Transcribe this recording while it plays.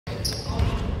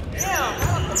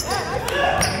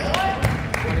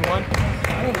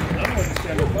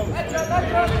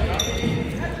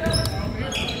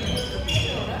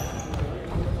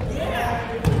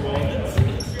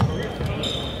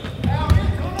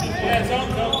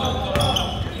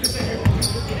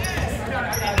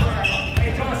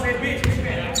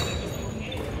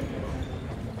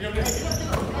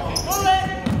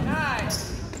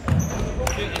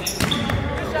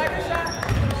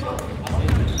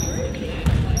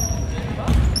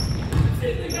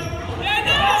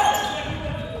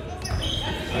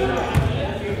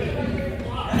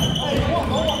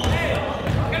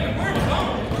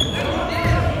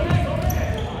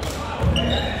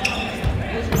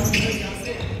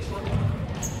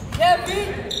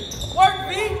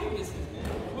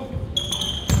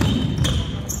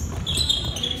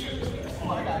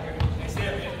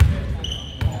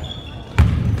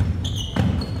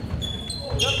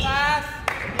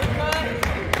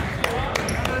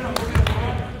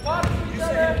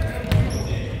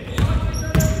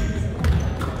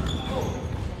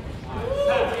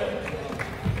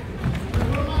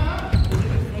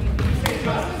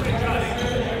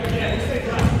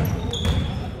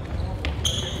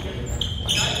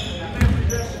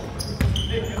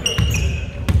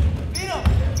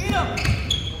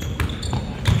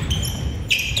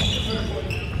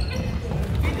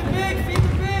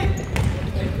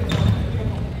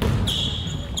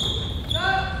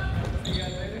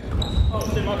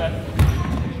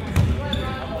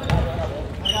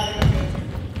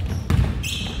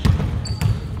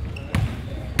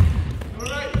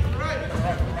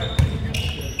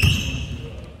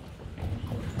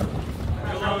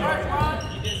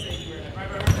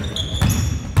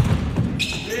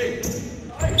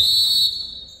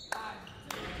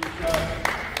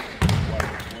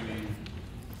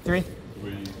Three.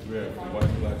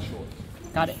 White, black shorts.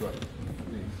 Got it.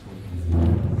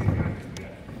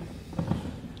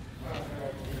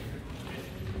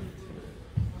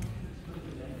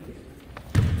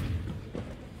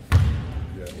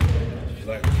 Yeah.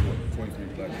 Black short, 23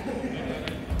 black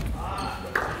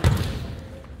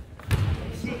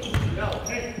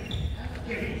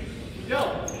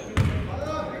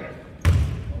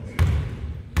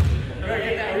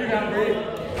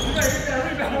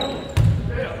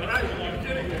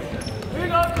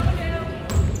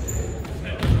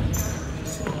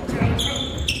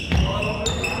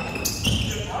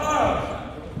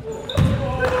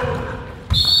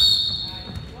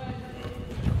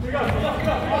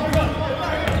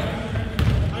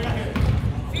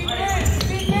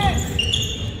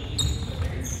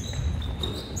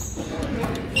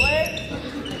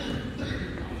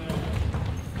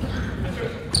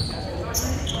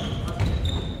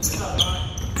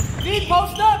V,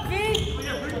 post up, V!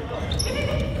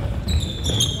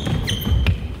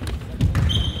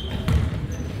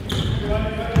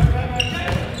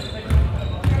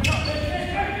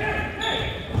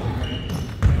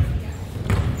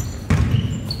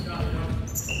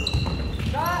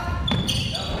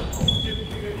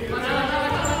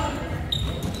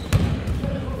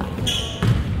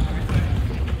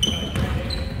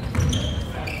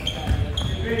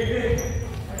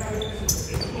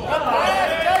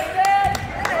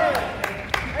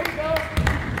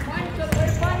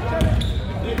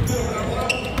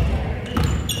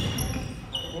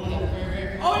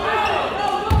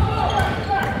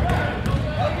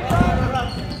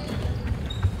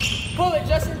 Pull it,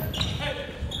 Justin.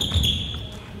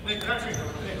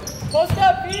 Post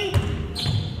up, B.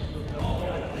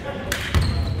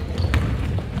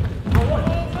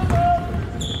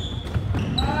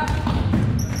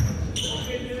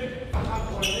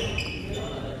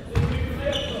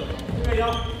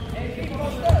 Hey, keep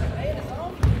post up. Hey, in the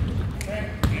zone.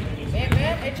 Hey,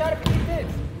 man. Hey, try to beat this.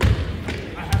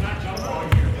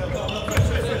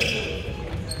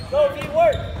 Go, V,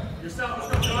 work. Yourself, let's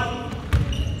go, John.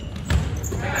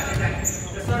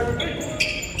 Yes, sir.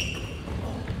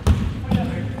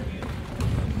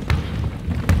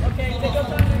 Okay, take your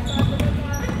time next time.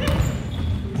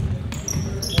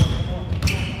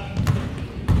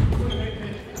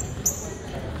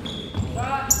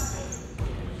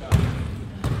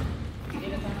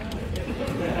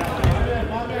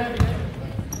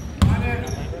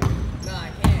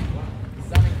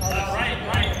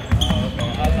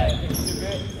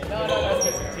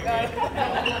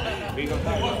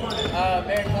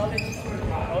 Barry College.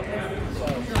 Okay.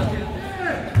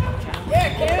 Yeah,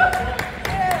 Cam.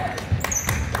 Yeah.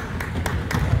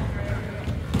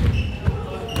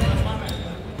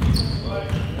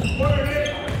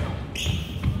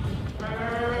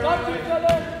 Talk to each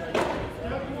other.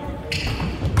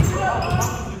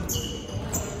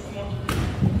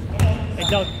 Hey,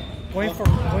 Doug, going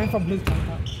for blue tank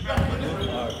top.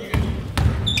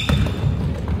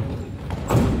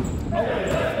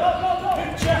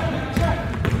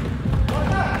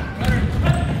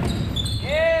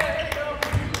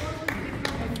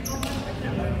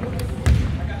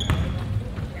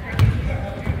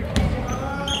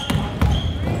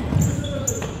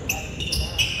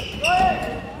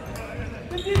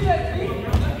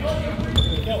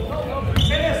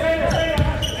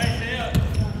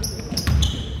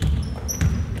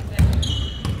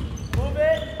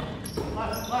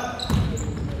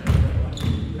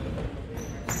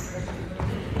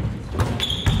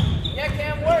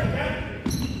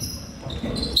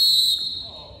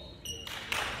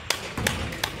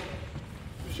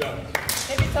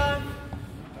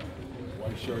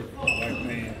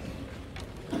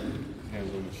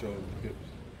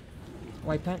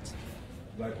 White pants?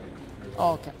 Black pants.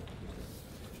 Oh, okay.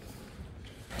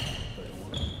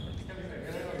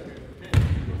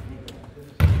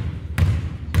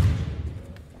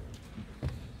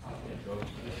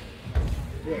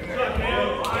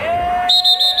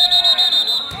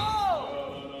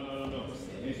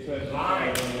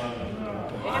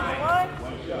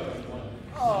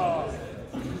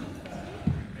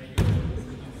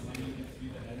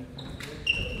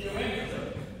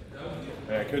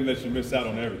 Hey, I couldn't let you miss out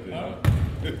on everything. Huh?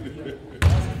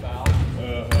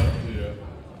 Yeah.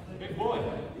 Big boy.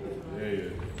 Yeah.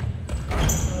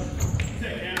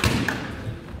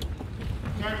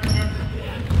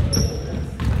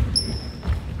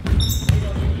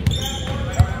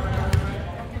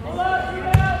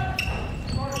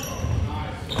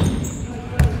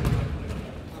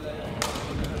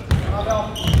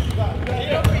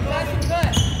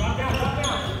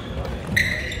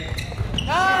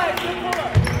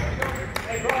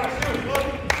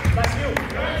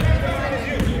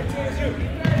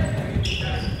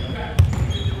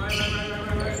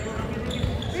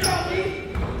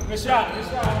 Good shot, good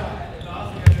shot.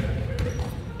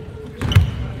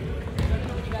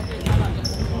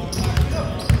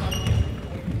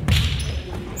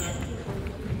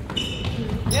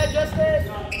 Yeah, Justin.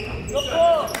 Go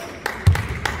pull.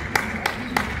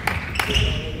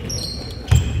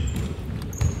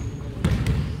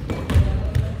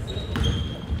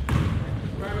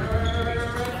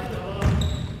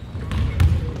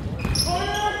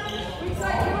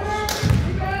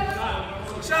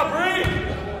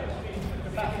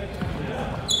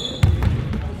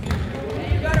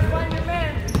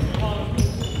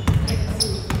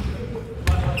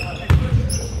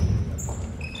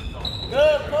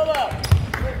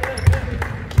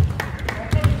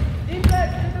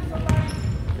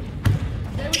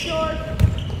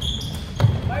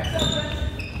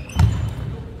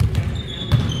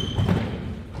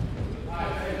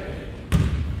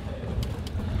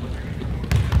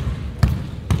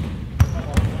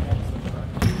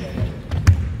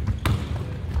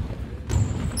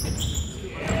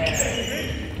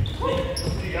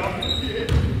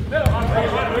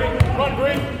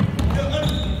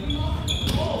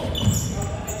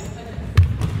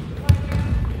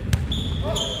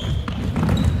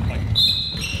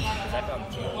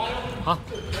 Huh?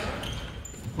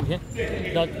 From here?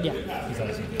 Yeah. He's on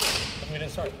his. We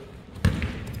didn't start.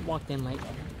 Walked in late.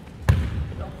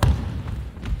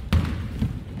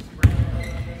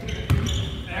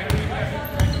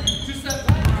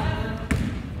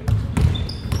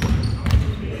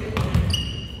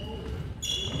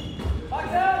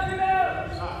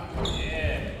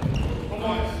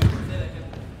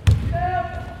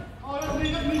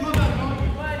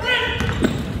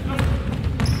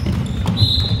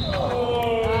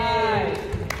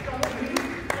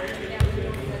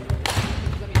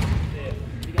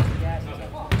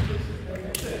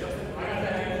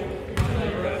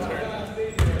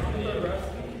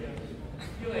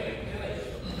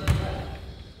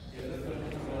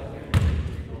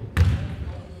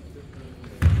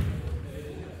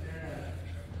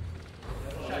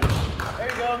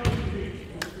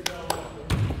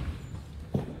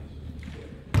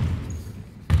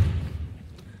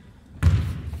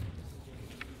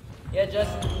 Yeah,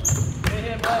 Justin. Hit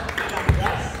him, bud.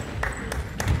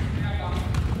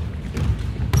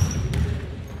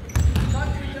 Talk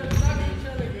to each other, talk to each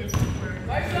other.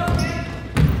 By yourself, man.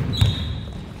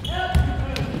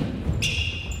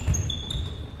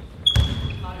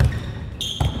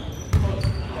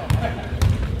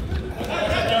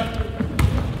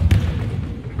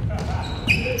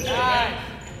 Nice.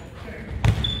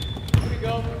 Here we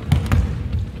go.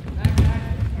 Back.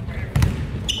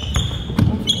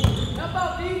 Jump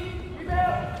out, D.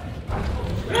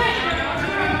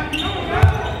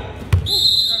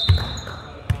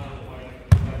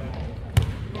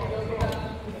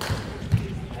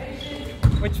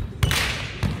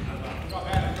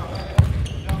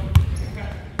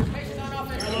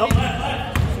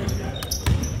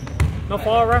 No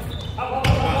fall, ref.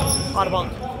 Out of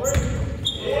bounds.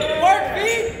 Work, B!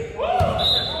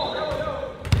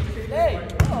 Hey,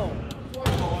 oh.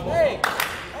 Hey.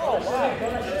 Oh, wow.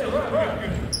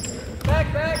 Back,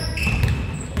 back.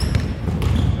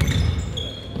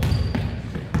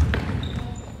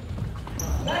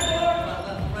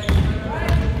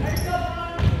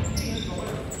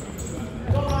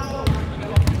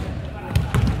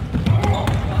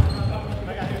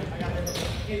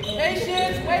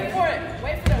 Patience, wait for it.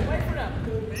 Wait for them, wait for them.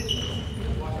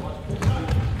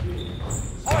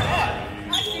 All right,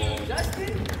 I see you,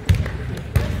 Justin.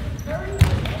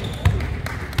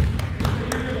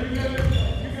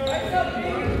 Wake up, B.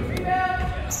 Rebound.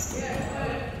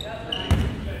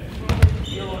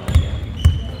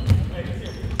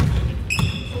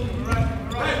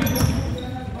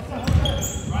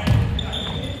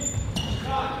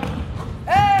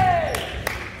 Hey!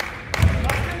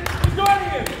 Who's guarding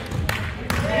him?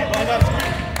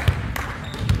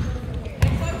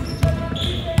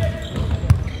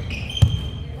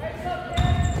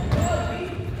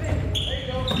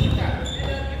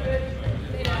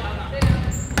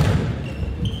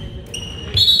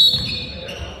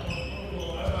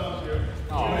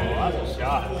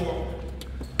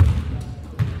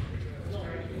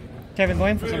 Kevin, go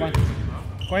in for someone.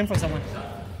 Go in for someone.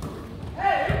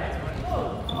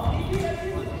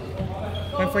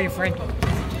 Go in for your friend.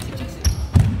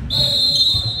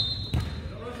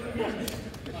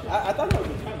 I thought it was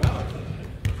a timeout.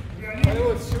 I thought it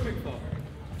was shooting foul.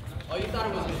 Oh, you thought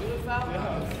it was a shooting foul? I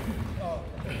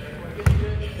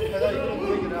thought you couldn't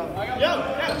bring it out.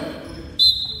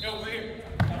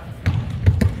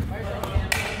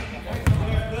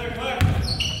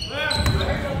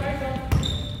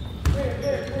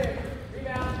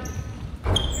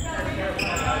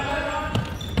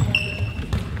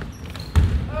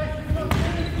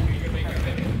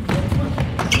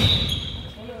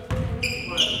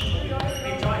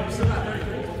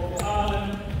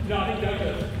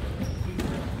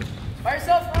 By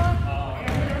yourself, huh?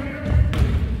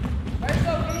 By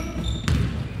yourself, B.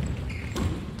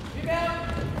 Rebound.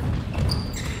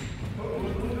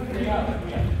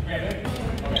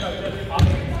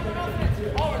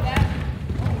 Over that.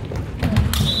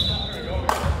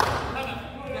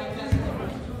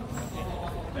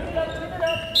 Clean it up, clean it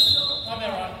up.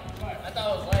 I thought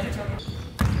it was light.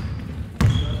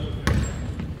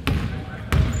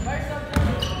 By yourself, B.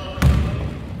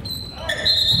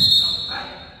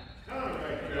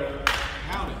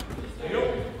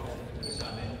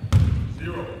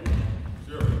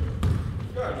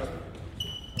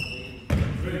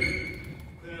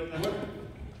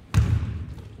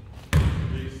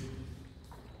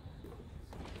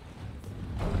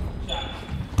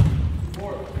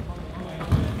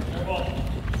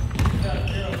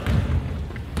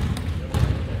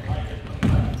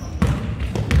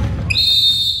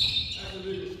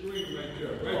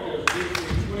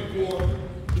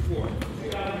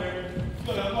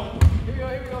 Here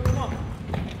we go, come on.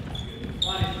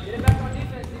 Get it back on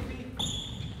defense, DP.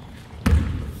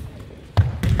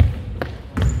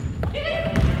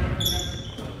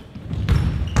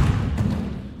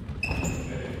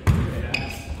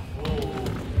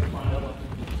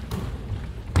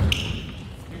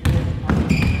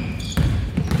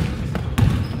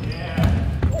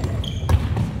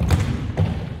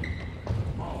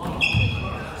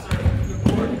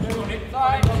 It's all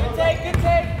right, good take, good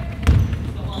take.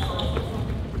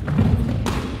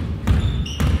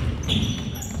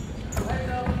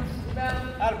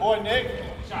 Attaboy, Nick.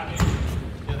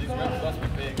 Yeah, these reps must be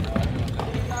big.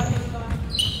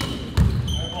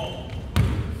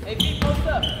 Hey, B, post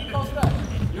up, B, post up.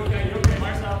 You okay,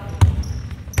 Marcel?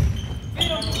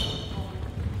 Feed him.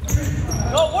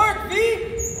 Go work, B.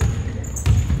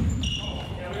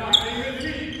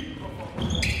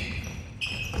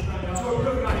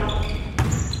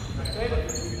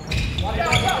 Watch out,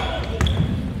 watch out.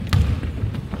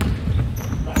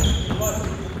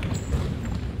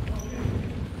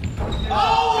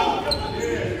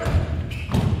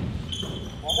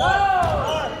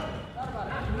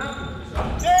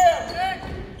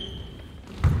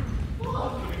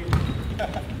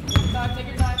 Take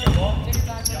your time.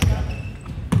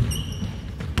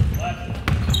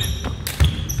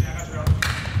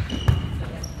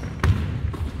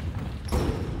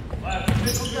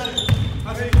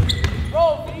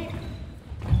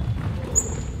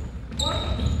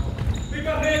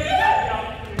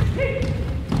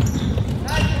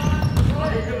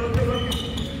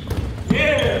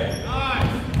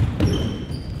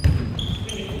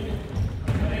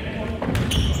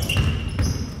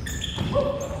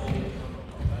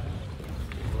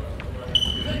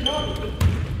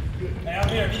 Hey, I'm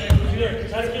here. Who's here?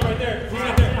 That's me right there. He's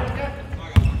right there.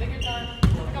 Take your time.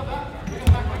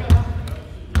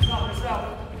 Stop.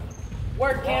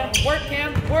 Work, Cam. Work,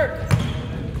 Cam. Work.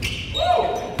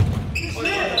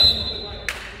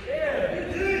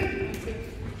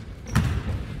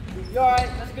 You alright?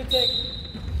 That's a good take.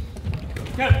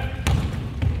 Good.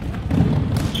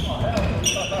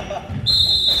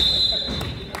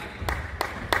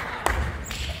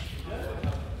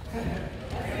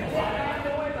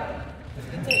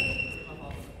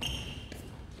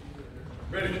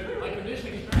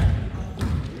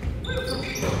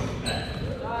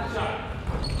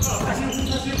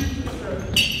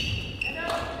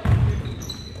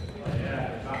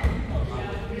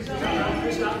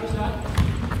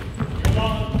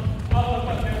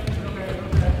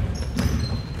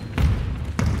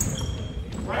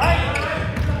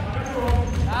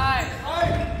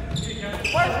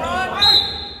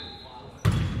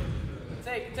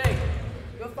 Take.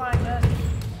 You'll find that.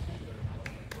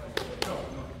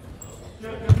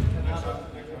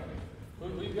 Who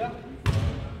you got?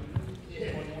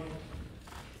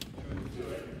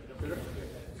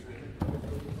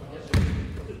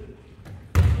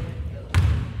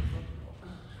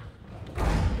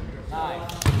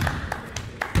 Nice.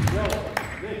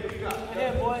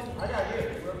 Yeah, boy.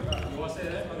 You want to say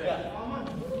that? Okay.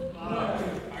 I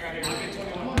got here. I'll get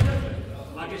 21.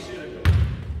 I'll get shooter.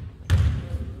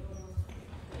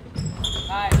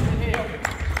 Nice, good hit.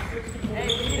 Hey,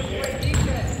 we need a great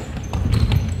defense.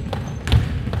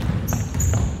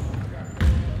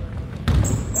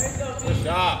 There you go, Good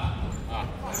shot.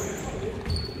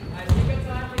 Nice, take your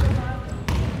time.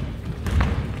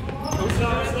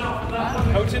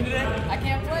 Coaching today? I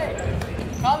can't play.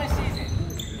 College season.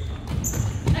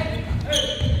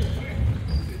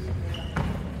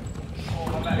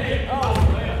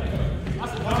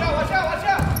 Watch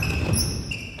out!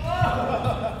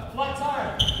 Flat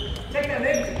tire. Take that,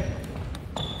 Nick.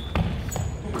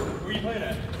 Who are you playing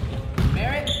at?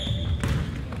 Merritt?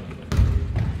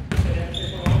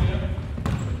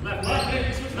 Left,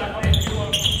 Nick. Switch left.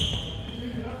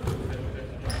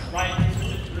 Right.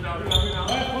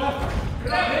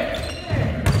 Left.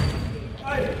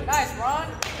 Nice, Ron.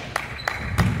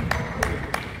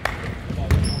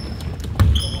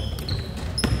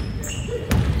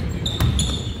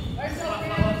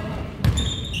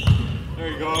 There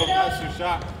you go. That's your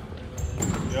shot.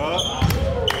 Yup.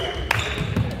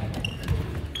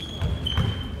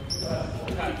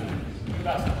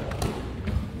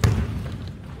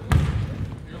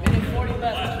 Minute 40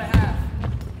 left,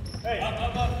 1.5. Hey, up.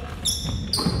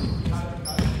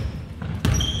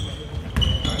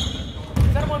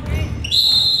 Is that a 1B?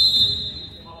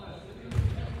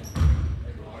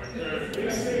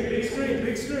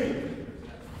 Big screen.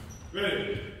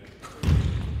 Ready.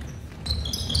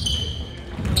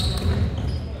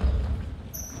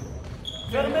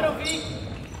 Fill the middle, V.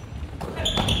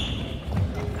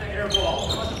 Air ball.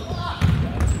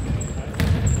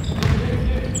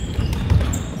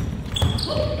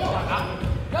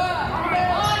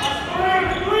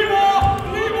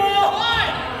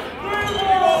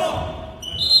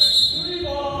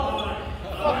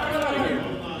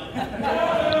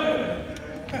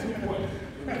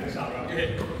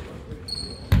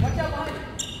 Watch out behind you.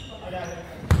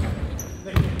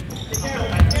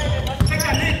 Take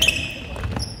that, Nick.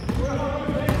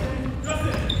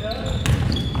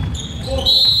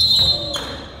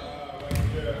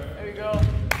 There we go.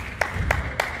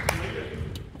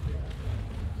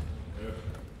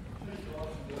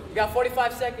 You got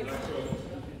 45 seconds.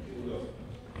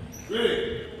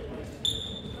 Ready.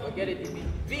 Go get it, DB.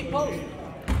 V, post.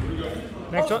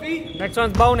 Next Oh, one. speed. Next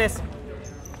one's bonus.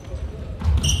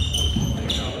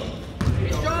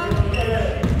 Be strong.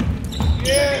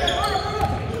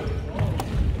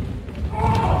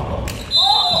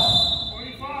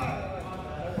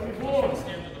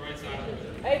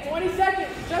 Hey, 20 seconds.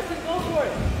 Justin, go for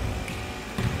it.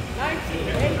 19.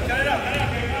 18. Cut it up.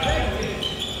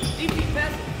 DP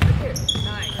pass. Right here.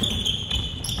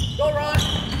 9. Go, Ron.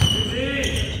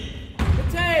 Good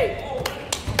take.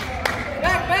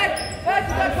 Back.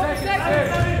 You got 20 seconds.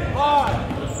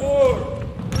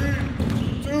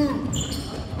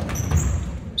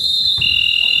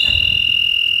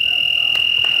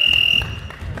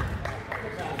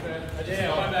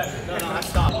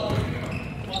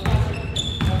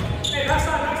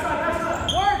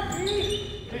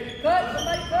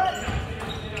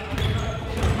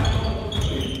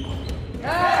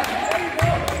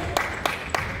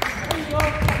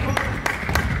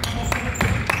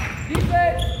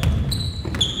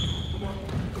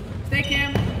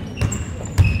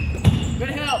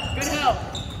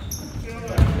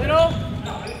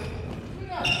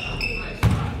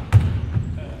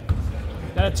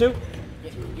 got 2?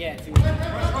 Yeah, 2. Take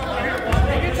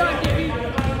your time, DB.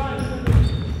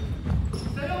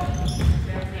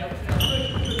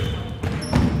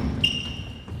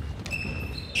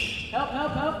 Help,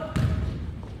 help, help.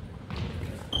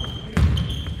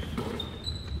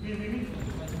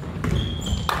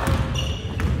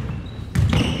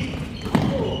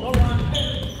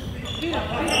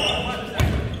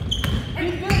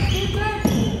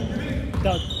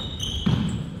 Doug.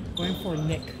 Going for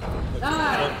Nick.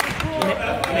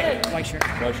 Nick, white shirt.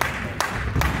 Rush.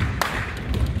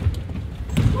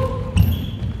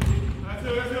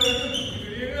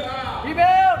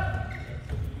 Rebound.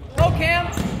 Go, Cam.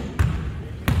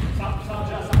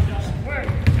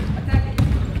 Attack it.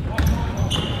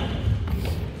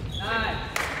 Nice.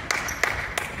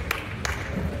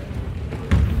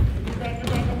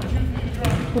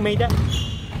 Who made that?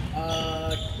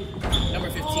 Number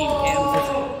 15, Cam.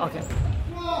 Okay.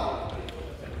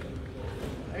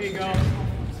 There you go.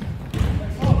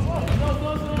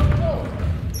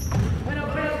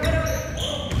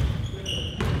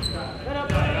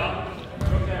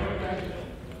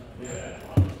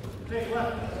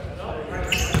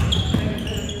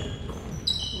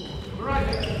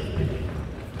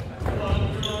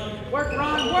 Work,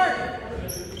 Ron, work!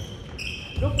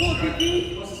 No pull, DP!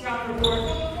 What's the scout report?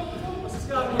 What's the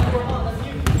scout report?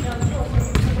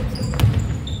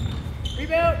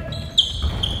 Rebound!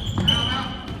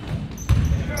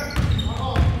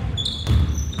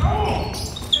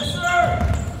 Yes, sir!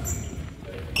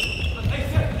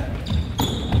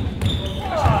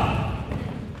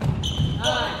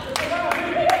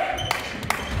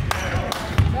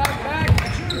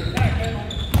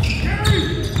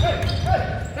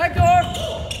 Back door!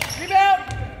 Rebound!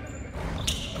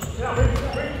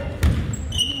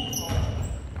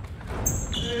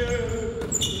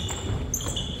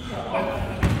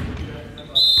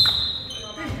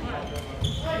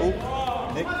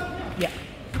 Nick. Yeah.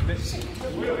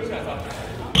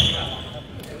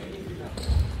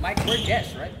 Mike, we're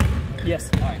guests, right? Yes.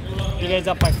 You guys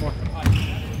up by 4.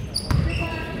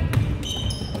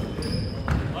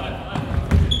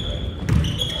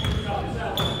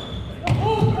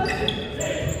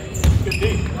 Good D.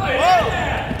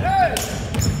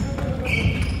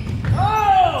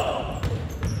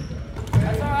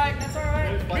 That's alright, that's alright.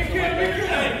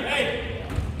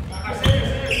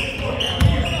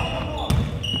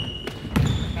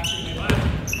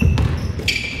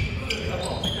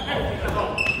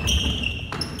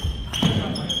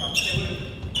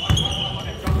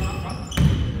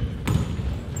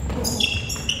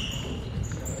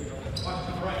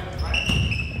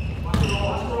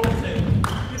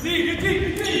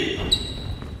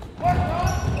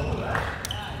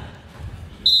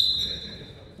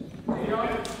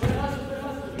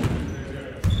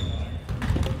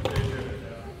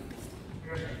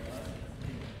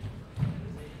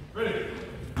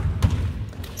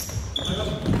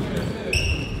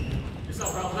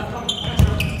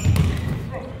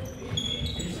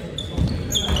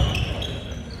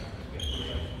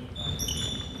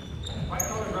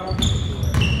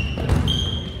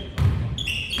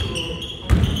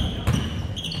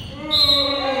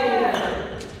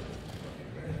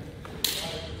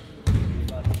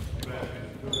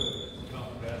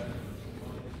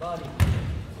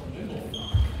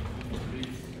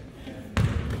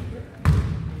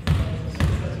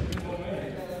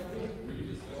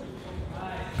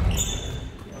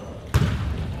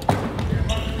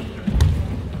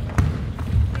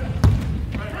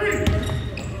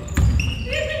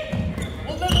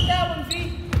 We'll live with that one, V.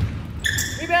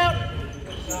 Rebound!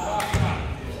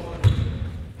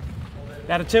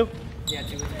 Got a 2? Yeah,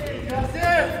 2. That's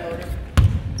it.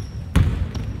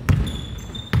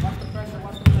 Watch the pressure,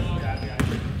 watch the pressure.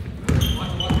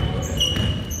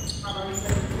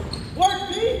 Work,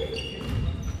 V!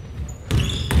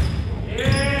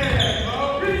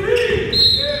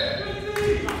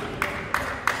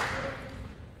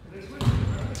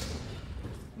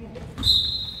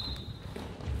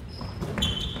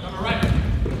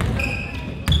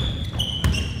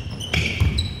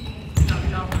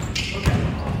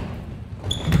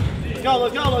 Let's go,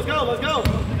 let's go, let's go, let's go.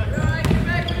 Alright, get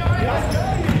back, get alright.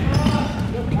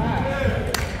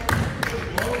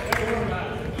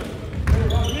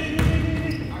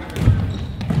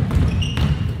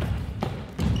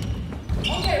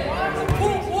 Okay, Ron,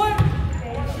 cool, boy.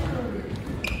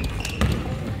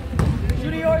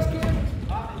 Shoot yours, kid.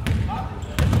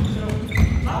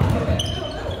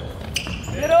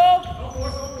 Middle.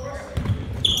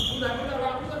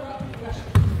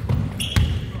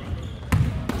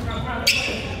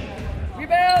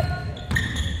 Rebound.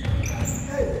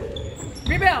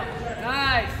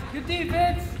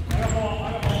 defense.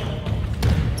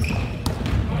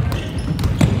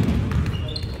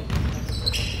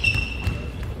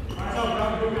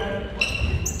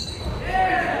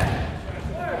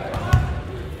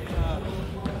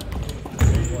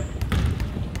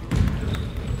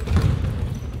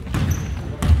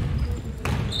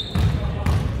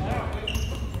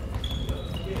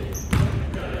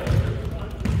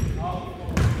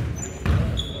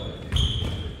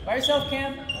 By yourself,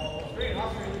 Cam.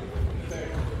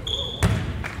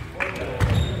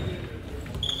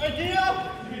 Hey, Dio!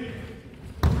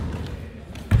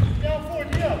 Down 4,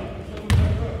 Dio!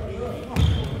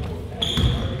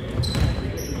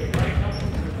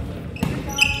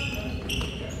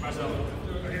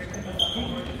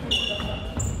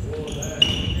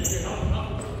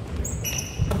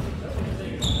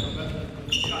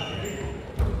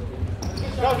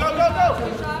 Go, go, go, go!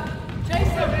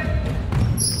 Chase him.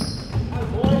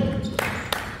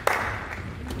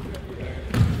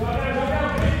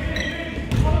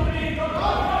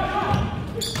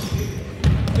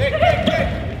 Nick, Nick, Nick!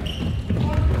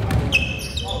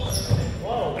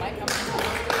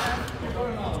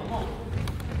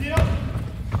 Dio!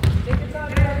 Take your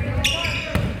time.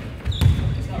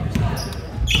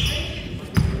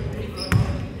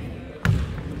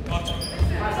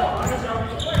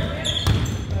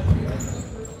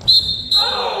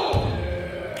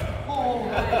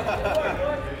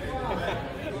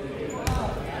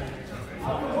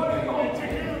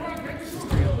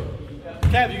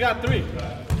 Kev, you got 3.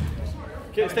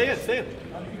 Okay, stay in, stay in.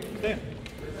 Stay in.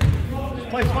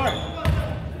 Play smart.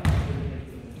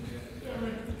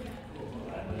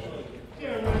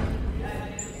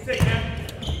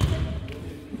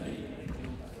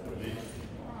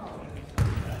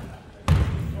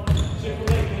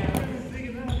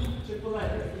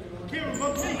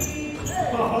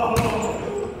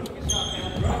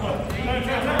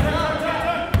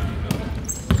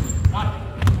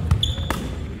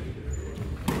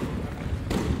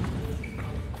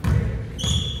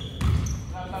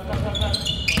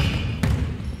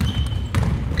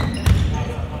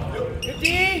 Good D.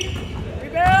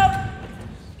 Rebound.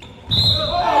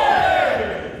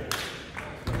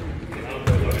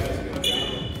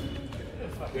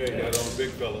 Yeah, you got on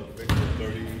big fella, big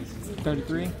 30s.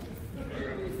 33.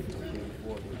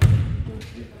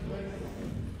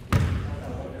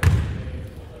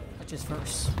 Touches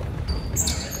first.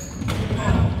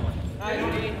 Nice,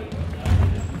 D.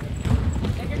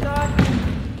 Take your time.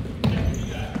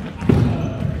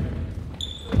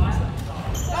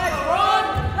 Nice, Ron.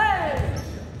 Hey.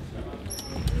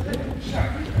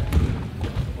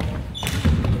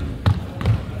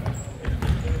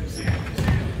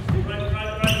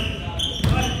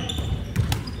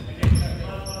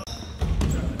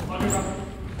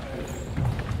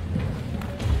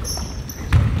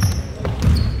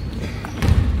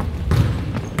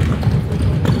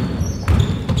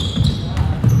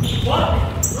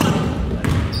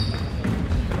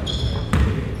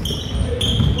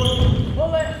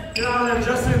 Pull it. Get out of there,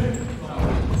 Justin.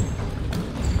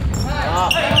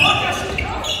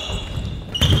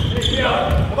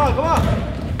 Come on, come on!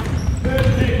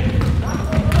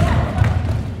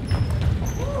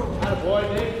 Attaboy,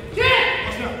 Nick.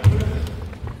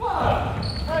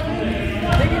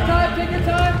 Take your time. Take your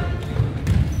time.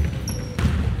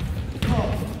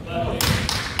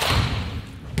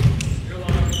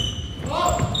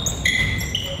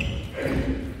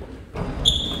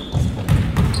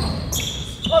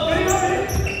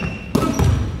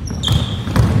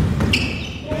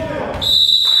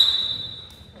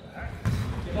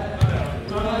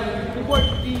 Good work,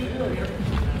 D.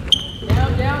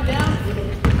 Down, down, down.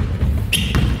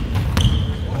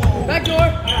 Back door.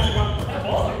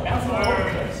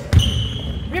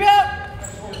 Rebound.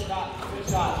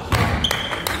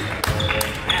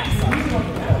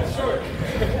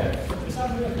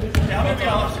 How many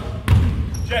times?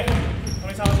 Jay, how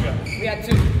many times we got? We had 2.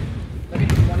 Let me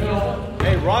do one of those.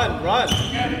 Hey, run, run!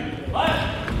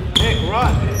 Nick,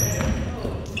 run!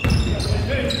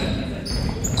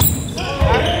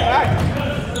 Back, back!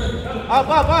 Up,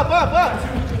 up, up, up, up!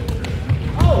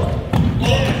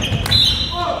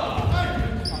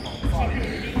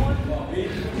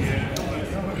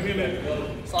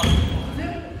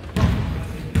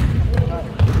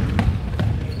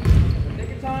 Take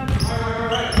your time.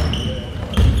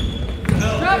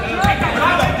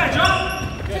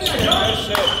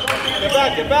 Get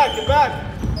back, get back, get back!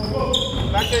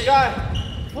 Back to your guy.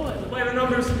 Play the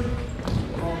numbers.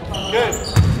 Good.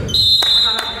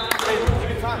 Hey, give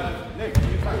me time. Nick, give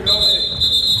me time.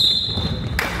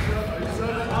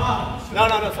 No,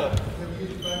 no, no, sir.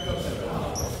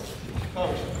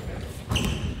 Coach.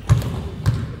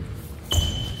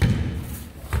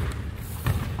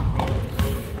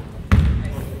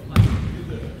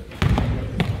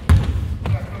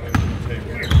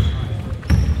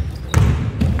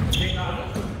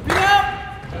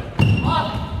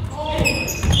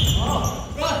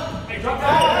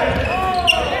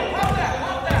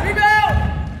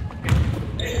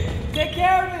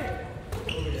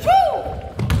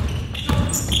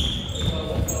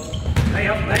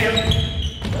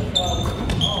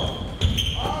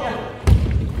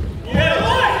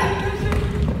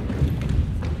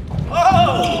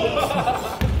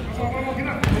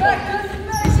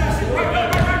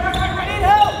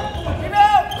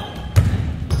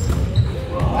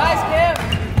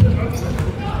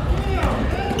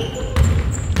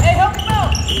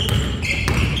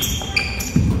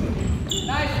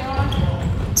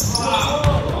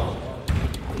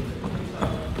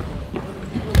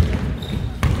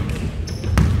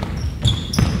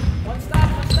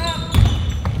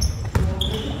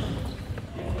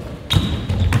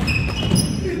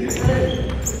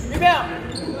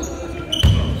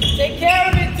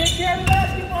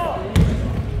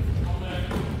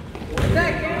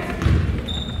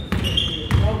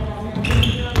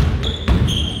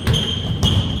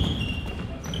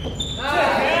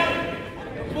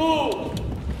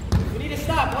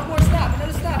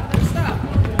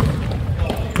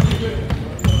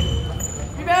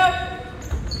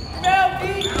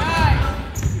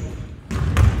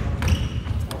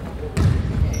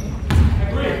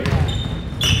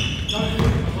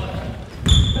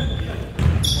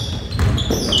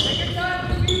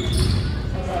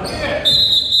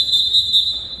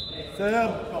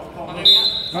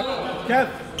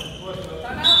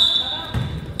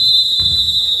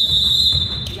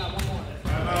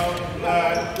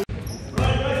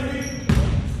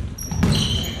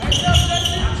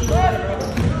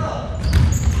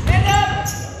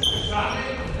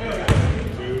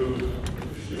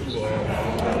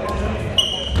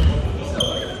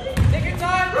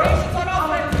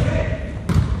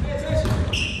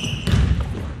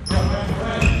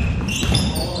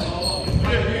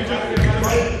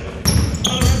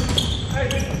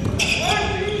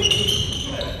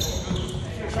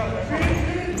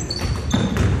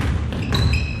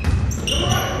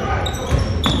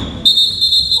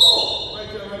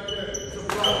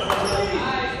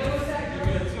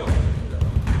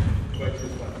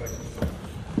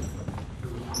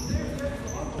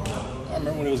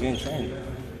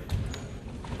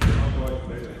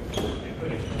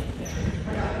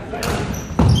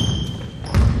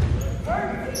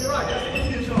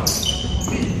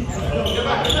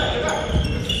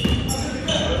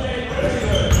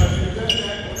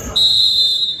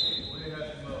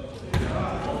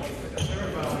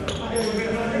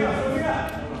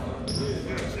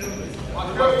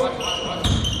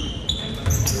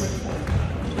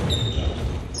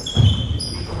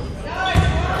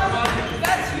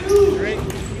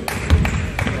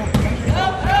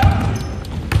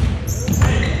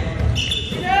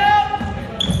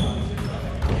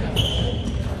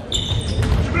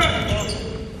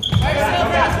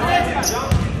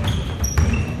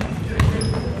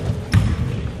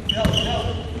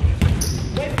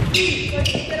 speed so you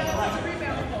can get an offensive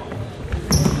rebound.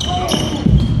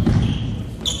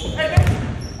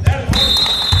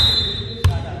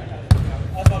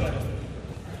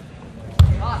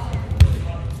 Awesome.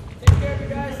 Take care of you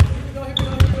guys. Here we go, here we go,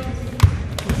 here we go.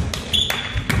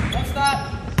 Don't stop.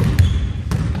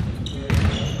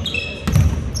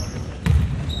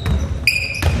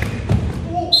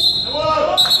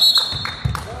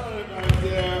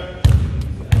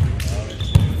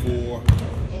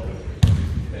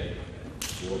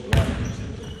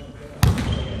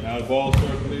 Now the ball,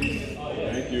 sir, please.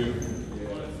 Thank you.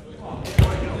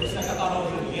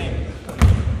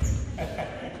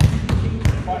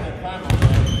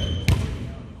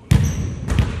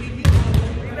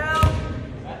 Rebound.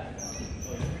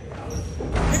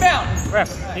 Ref,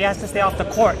 he has to stay off the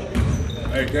court.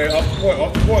 Hey, okay, off the court,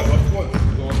 off the court, off the court.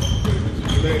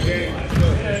 This is your game.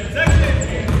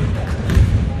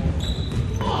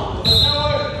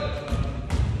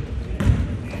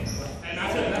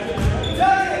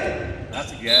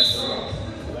 That's a guess.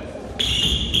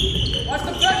 Watch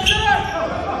the pressure.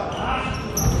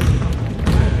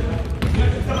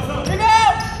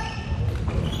 Rebound.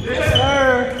 Yes, sir.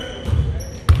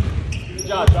 Good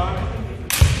job, John.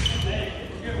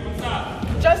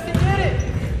 Justin did it.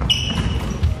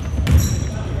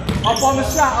 Up on the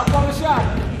shot, up on the shot.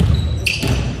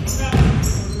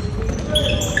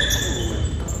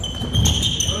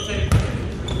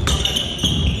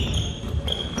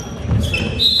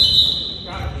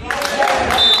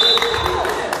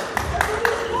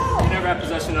 You never had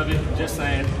possession of it. Just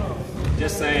saying.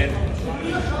 Just saying.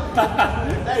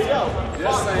 Hey, yo.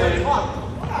 Just saying.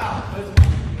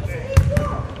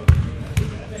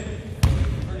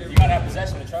 You gotta have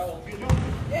possession to trouble.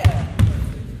 Yeah.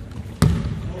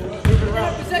 We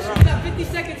have possession. We got 50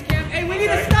 seconds, Cam. Hey, we need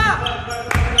to stop.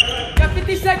 We got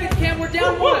 50 seconds, Cam. We're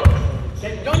down one.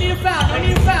 Don't need a foul. Don't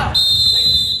need a foul.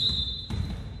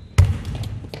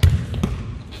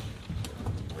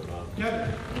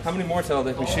 How many more till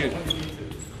that we shoot?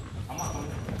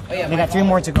 Oh, yeah, We got 3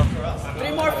 more to go.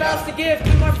 3 more fouls to give.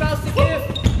 3 more fouls to give.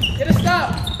 Get a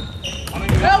stop.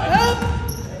 Help, help.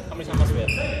 How many times must we have?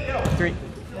 3.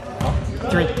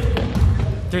 3.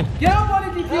 Get up on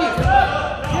the DP. Get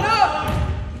up.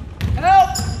 Help.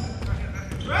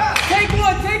 Take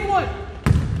one. Take one.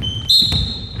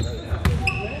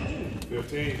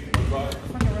 15.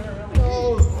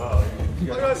 Oh, you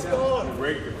got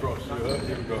break across your hood.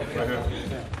 Here we go. Right here.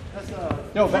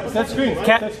 Yo, that screen.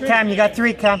 That screen. Cam, you got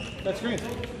 3, Cam. That screen.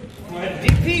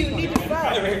 DP, you need to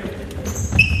foul.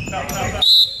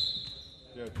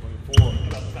 Yeah, 24.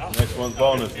 Next one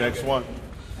bonus. Next one.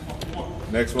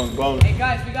 Next one bonus. Hey,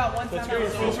 guys, we got one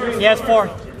timeout. He has 4.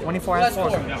 24 has 4.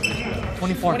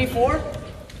 24. 24?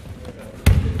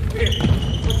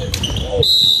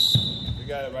 You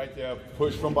got it right there.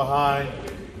 Push from behind.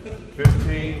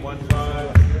 15, one time.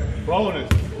 Bonus.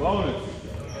 Bonus.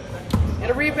 Get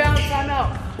a rebound,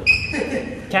 timeout.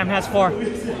 Cam has 4.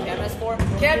 Cam has 4.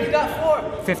 Cam, you got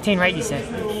 4. 15, right, you said?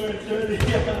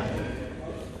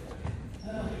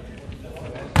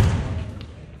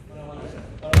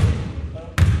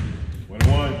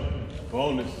 One.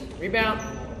 Bonus. Rebound.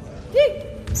 Yee.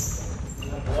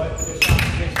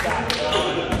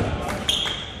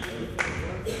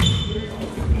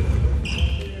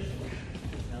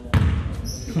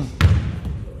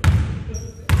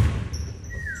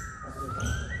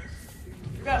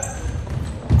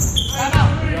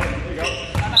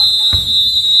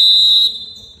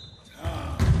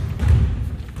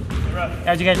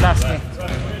 How'd you guys last game?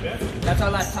 That's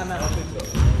our last timeout.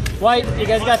 White, you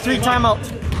guys got 3 timeouts.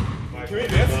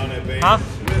 Huh?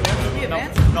 The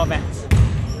advance? No advance.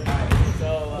 So,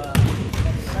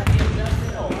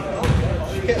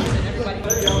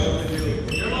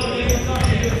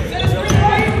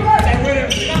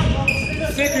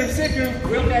 Sick him.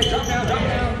 Real fast. Drop down.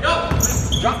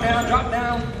 Drop down. Drop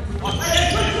down.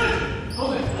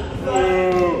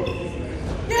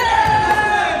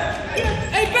 yeah!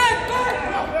 Hey, back!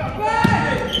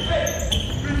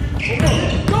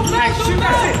 Go back! Shoot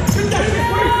that shit!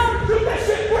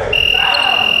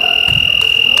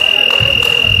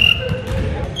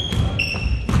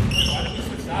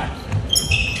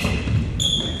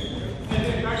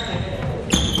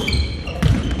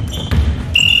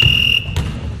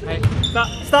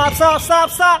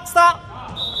 Stop.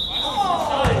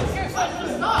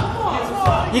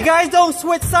 You guys don't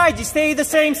switch sides, you stay the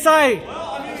same side.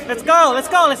 Let's go.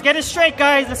 Let's get it straight,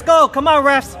 guys. Let's go. Come on,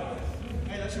 refs.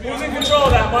 Who's in control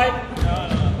of that, Mike?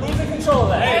 Who's in control of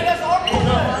that? Hey, that's our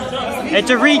It's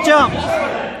a re-jump.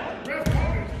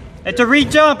 It's a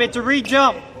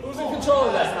re-jump. Who's in control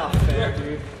of that? That's not fair,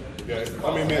 dude. Okay.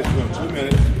 How many minutes? 2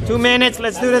 minutes. 2 minutes.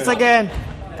 Let's do this again.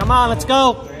 Come on, let's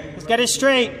go. Let's get it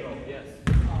straight.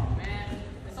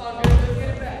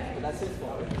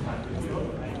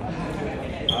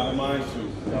 I mind too.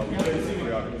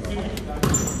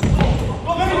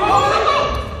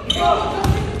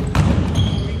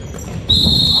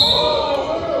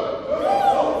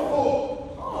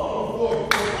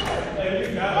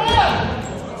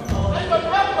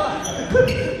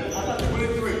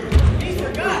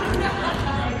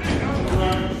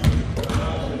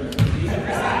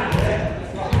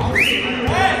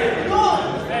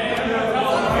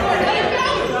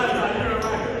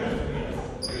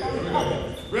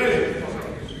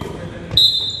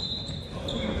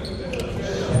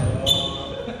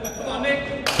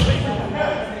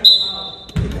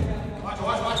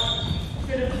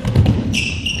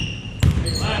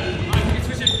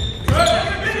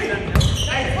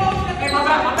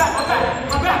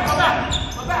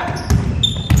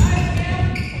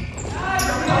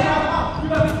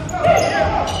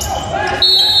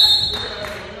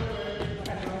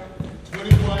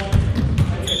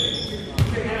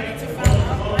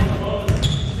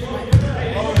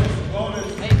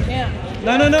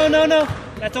 No.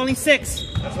 That's only 6.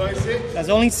 That's only 6? That's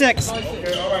only 6.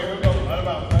 Okay, all right, here we go. Right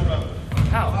about.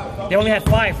 How? They only had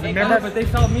 5, remember? But they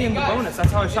felt me in the bonus.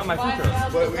 That's how I shot my free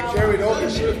throws. But we carried over.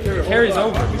 Should have carried over. Carries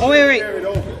over. Oh, wait.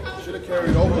 Should have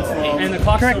carried over from... And the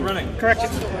clock's still running. Correct.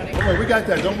 Okay, we got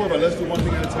that. Don't worry about it. Let's do one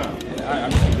thing at a time. I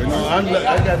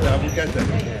got that. We got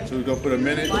that. So we're going to put a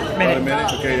minute. About a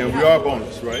minute. Okay, and we are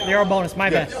bonus, right? They are bonus, my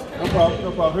bad. No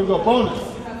problem. Here we go. Bonus.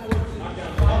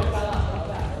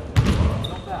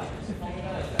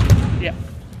 Yeah.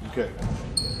 Okay.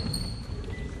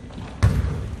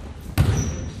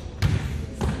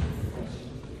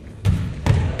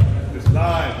 It's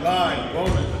line,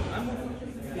 bonus.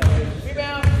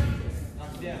 Rebound.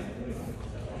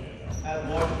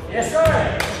 Yes, sir.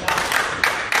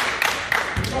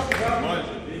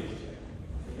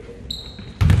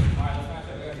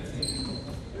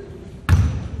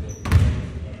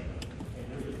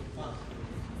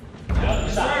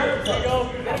 There you go.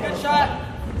 Got a good shot.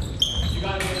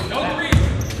 No three.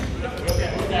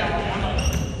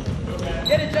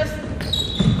 Get it, Justin.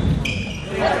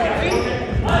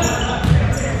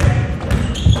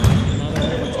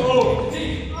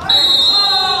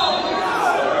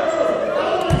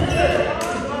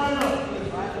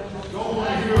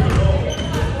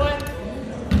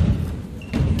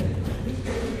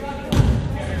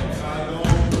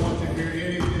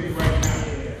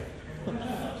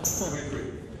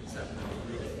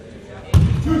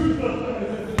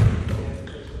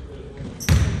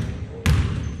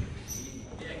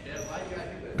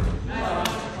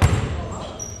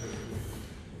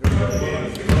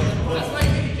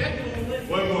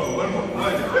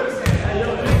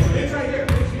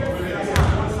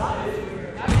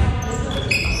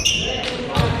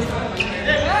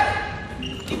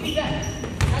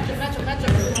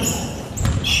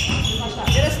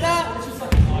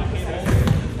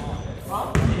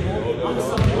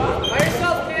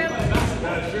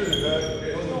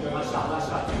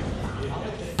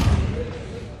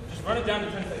 Run it down to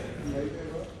 10 seconds.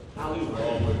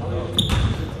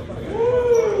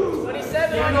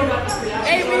 27.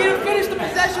 Hey, we need to finish the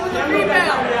possession with the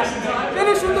rebound.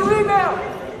 Finish with the rebound.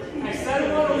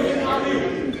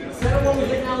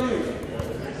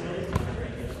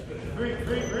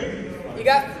 You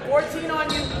got 14 on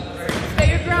you. Stay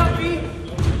your ground, B.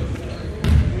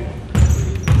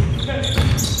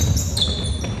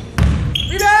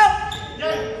 Rebound.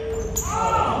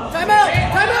 Timeout.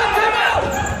 Timeout. Timeout.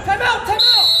 Timeout.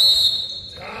 Timeout.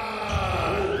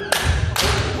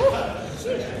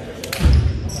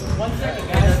 1 second,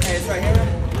 guys. Hey, it's right here.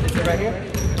 Is it right here?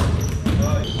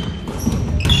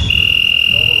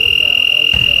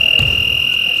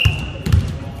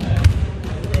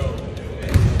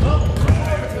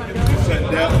 Set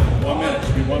down. 1 minute.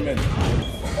 Should be 1 minute.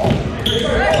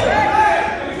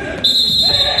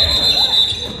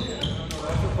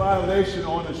 That's a violation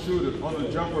on the shooter, on the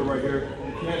jumper right here.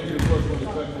 You can't be the first one to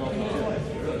touch it off the tip.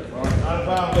 All right, not a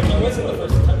violation. He wasn't the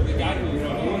first time. We got him.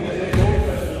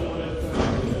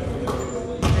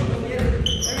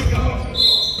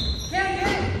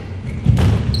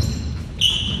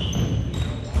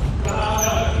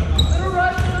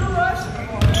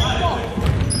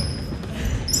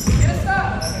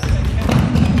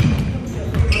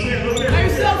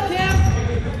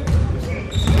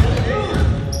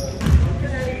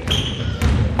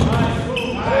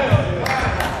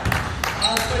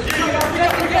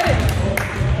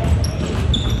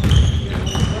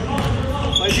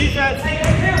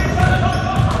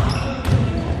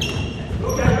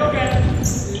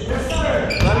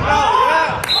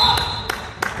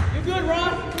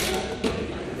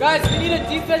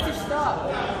 defensive stop.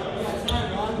 You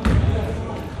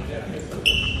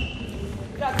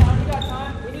got time, you got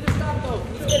time. We need to stop though. We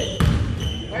need to get it.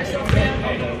 Where's your man?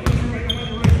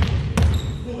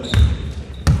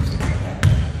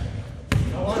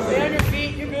 Stay on your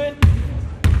feet, you're good.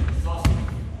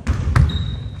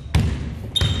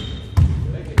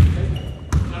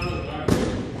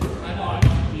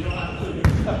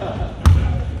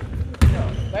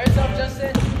 By yourself,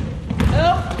 Justin.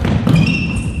 Help!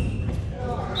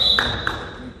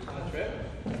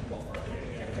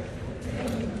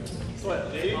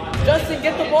 Justin,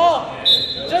 get the ball.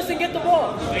 Justin, get the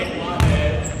ball.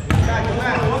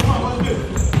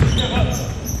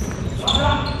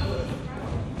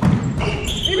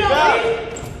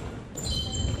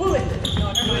 Pull it.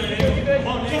 No, never mind. You're good.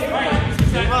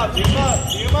 Team up, team up,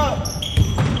 team up.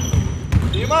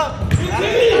 Team up.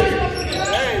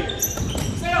 Hey.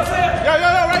 Yo,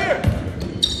 right here.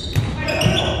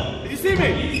 Did you see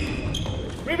me?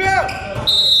 Rebound.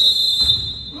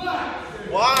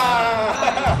 Wow.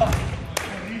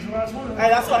 Hey,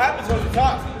 that's what happens when you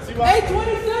talk. See what? Hey,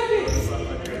 20 seconds.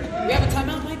 We have a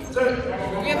timeout, Mike?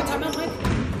 We have a timeout, Mike?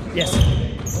 Yes.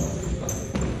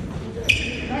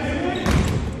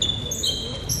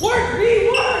 Work, B,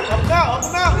 work! Up and out.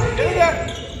 Get in there.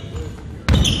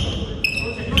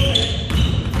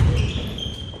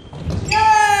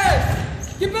 Yes!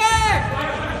 Get back!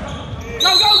 Go!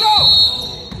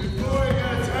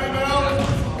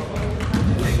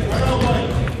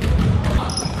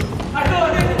 I know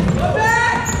it. Go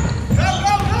back! Go!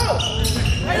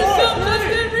 Hey, yourself,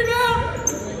 Justin, rebound!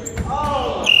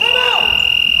 Come out!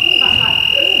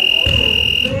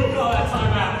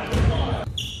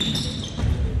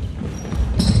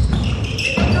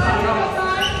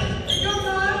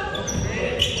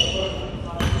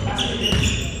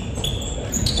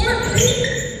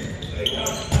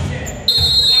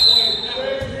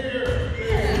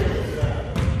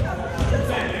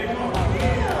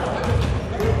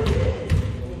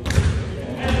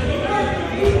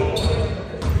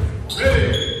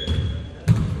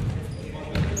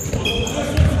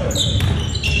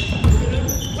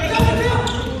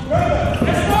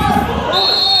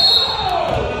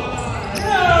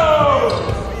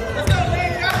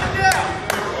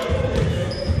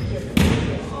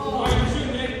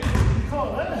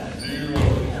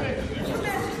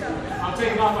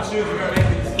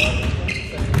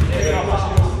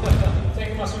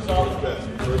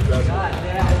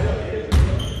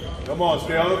 Come on,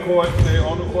 stay on the court,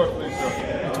 please, sir.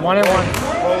 It's 1-1.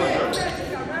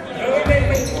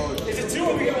 Is it 2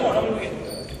 or we get 1?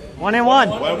 1-1.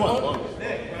 1-1.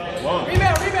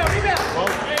 Rebound!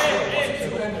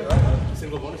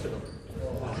 Single bonus or no?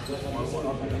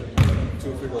 2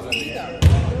 free goals.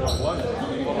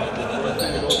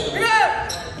 Rebound!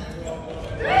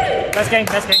 Best game.